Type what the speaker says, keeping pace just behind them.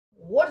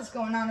What is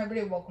going on,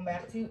 everybody? Welcome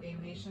back to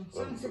Aviation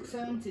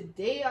 767.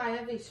 Today I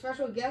have a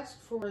special guest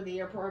for the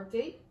airport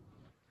update.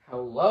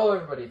 Hello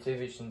everybody, it's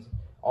Aviation's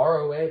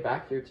ROA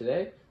back here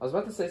today. I was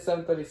about to say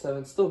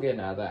 737, still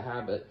getting out of that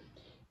habit,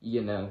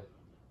 you know.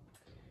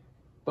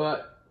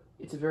 But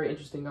it's a very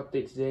interesting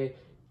update today.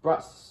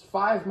 Brought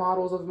 5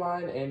 models of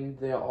mine, and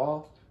they're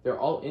all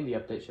in the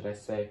update, should I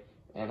say.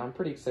 And I'm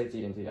pretty excited to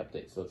get into the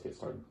update, so let's get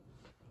started.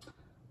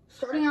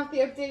 Starting off the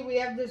update, we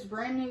have this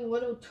brand new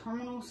little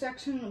terminal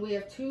section. We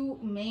have 2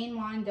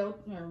 mainline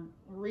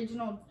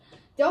regional.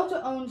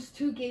 Delta owns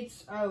 2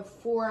 gates of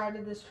 4 out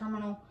of this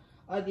terminal.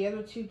 The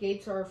other 2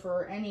 gates are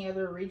for any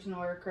other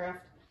regional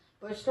aircraft.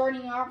 But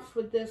starting off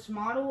with this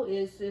model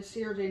is the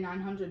CRJ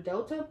 900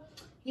 Delta.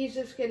 He's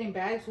just getting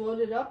bags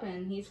loaded up,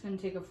 and he's going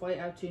to take a flight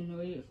out to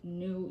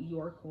New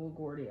York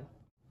LaGuardia.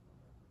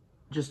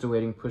 Just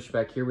awaiting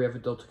pushback here, we have a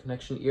Delta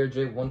Connection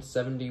ERJ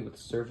 170 with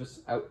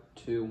service out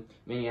to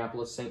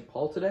Minneapolis St.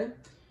 Paul today.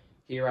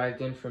 He arrived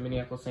in from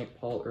Minneapolis St.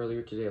 Paul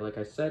earlier today, like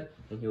I said,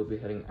 and he will be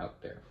heading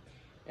out there.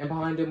 And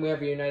behind him, we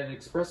have a United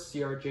Express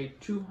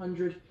CRJ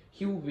 200.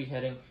 He will be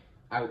heading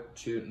out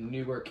to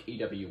Newark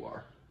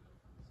EWR.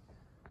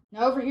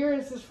 Now over here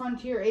is this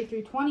Frontier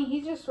A320.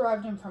 He just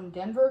arrived in from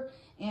Denver,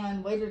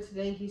 and later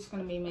today he's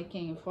going to be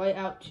making a flight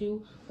out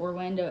to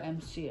Orlando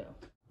MCO.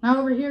 Now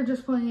over here,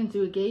 just pulling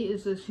into a gate,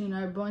 is this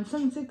United Boeing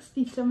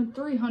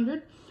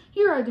 767-300.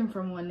 He arrived in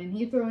from London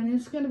Heathrow and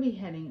is going to be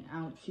heading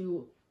out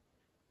to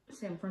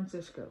San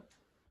Francisco.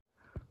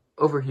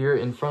 Over here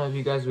in front of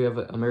you guys, we have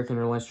American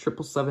Airlines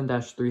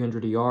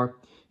 777-300ER.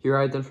 He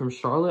arrived in from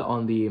Charlotte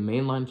on the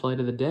mainline flight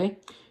of the day,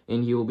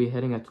 and he will be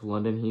heading out to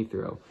London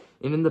Heathrow.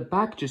 And in the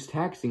back, just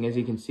taxiing, as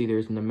you can see,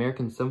 there's an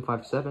American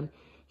 757.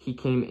 He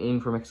came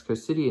in from Mexico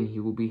City, and he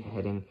will be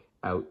heading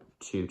out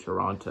to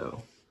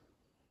Toronto.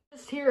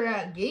 Just here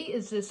at gate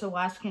is this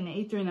Alaskan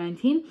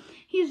A319.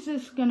 He's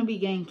just going to be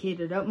getting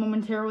catered up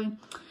momentarily,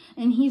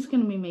 and he's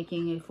going to be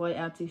making a flight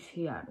out to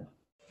Seattle.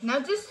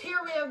 Now just here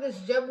we have this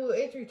JetBlue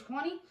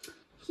A320.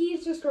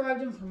 He's just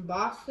arrived in from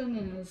Boston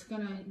and is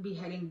going to be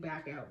heading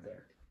back out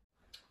there.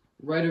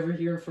 Right over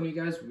here in front of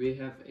you guys, we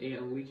have a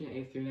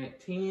Allegiant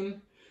A319.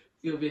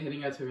 He'll be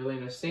heading out to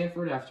Orlando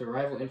Stanford after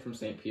arrival in from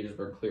St.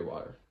 Petersburg,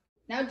 Clearwater.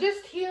 Now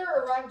just here,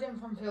 arrived in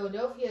from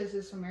Philadelphia, is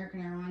this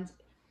American Airlines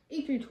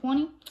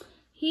A320.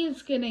 He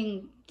is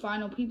getting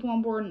final people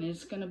on board and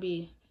is going to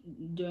be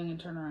doing a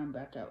turnaround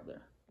back out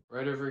there.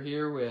 Right over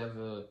here, we have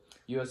a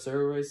U.S.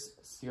 Airways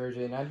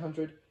CRJ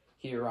 900.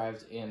 He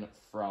arrived in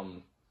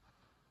from,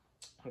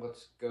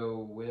 let's go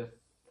with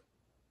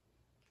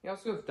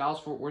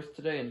Dallas-Fort Worth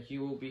today, and he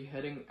will be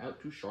heading out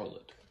to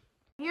Charlotte.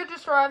 Here,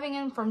 just arriving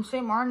in from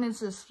St. Martin,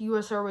 is this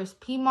U.S. Airways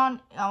Piedmont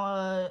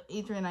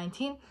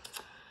A319.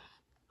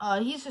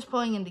 He's just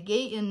pulling in the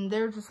gate, and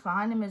there just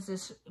behind him is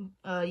this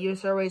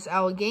U.S. Airways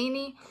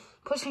Allegheny,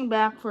 pushing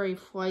back for a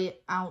flight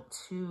out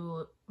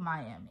to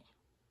Miami.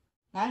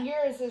 Now here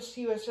is this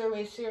U.S.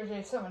 Airways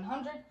CRJ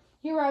 700.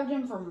 He arrived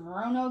in from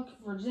Roanoke,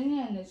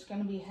 Virginia, and is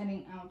going to be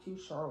heading out to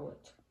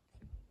Charlotte.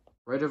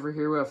 Right over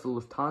here we have the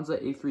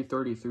Lufthansa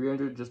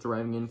A330-300 just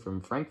arriving in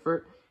from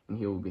Frankfurt, and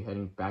he will be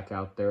heading back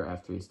out there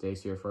after he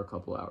stays here for a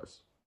couple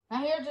hours.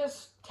 Now here,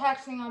 just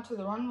taxiing out to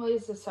the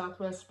runways, the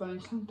Southwest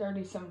Boeing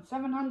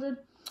 737-700.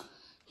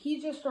 He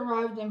just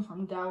arrived in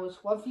from Dallas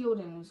Love Field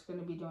and is going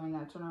to be doing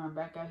that turnaround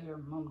back out here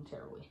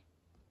momentarily.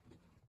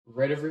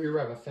 Right over here we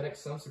have a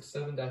FedEx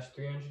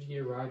 767-300. He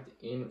arrived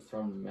in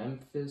from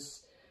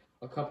Memphis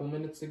a couple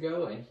minutes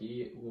ago, and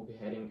he will be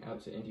heading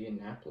out to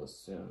Indianapolis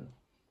soon.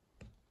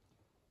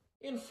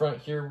 In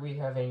front here we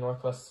have a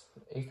Northwest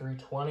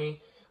A320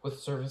 with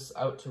service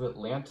out to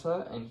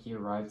Atlanta, and he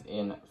arrived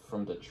in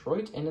from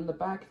Detroit. And in the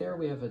back there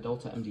we have a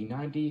Delta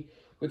MD-90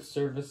 with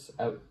service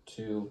out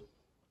to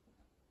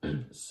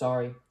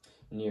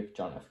New York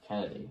John F.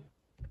 Kennedy.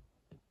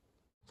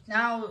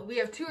 Now, we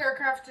have 2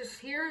 aircraft just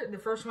here. The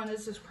first one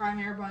is this Prime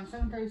Air Boeing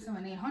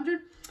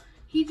 737-800.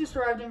 He just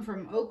arrived in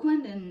from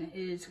Oakland and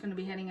is going to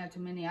be heading out to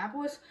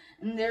Minneapolis.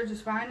 And there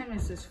just behind him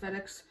is this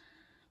FedEx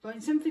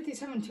Boeing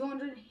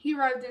 757-200. He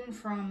arrived in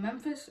from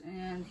Memphis,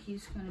 and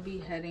he's going to be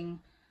heading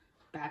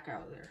back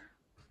out there.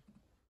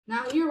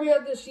 Now, here we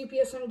have this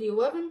UPS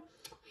MD-11.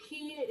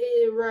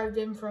 He arrived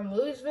in from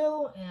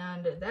Louisville,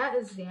 and that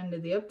is the end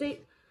of the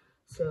update.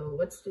 So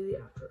let's do the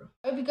outro.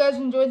 I hope you guys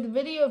enjoyed the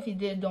video. If you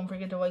did, don't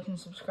forget to like and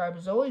subscribe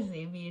as always. The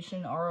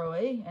Aviation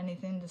ROA.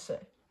 Anything to say?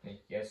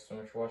 Thank you guys so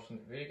much for watching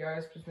the video,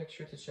 guys. Please make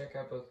sure to check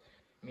out both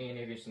me and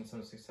Aviation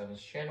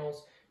 767's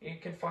channels. You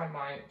can find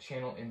my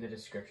channel in the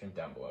description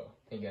down below.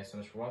 Thank you guys so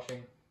much for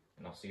watching,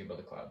 and I'll see you above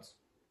the clouds.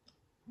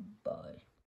 Bye.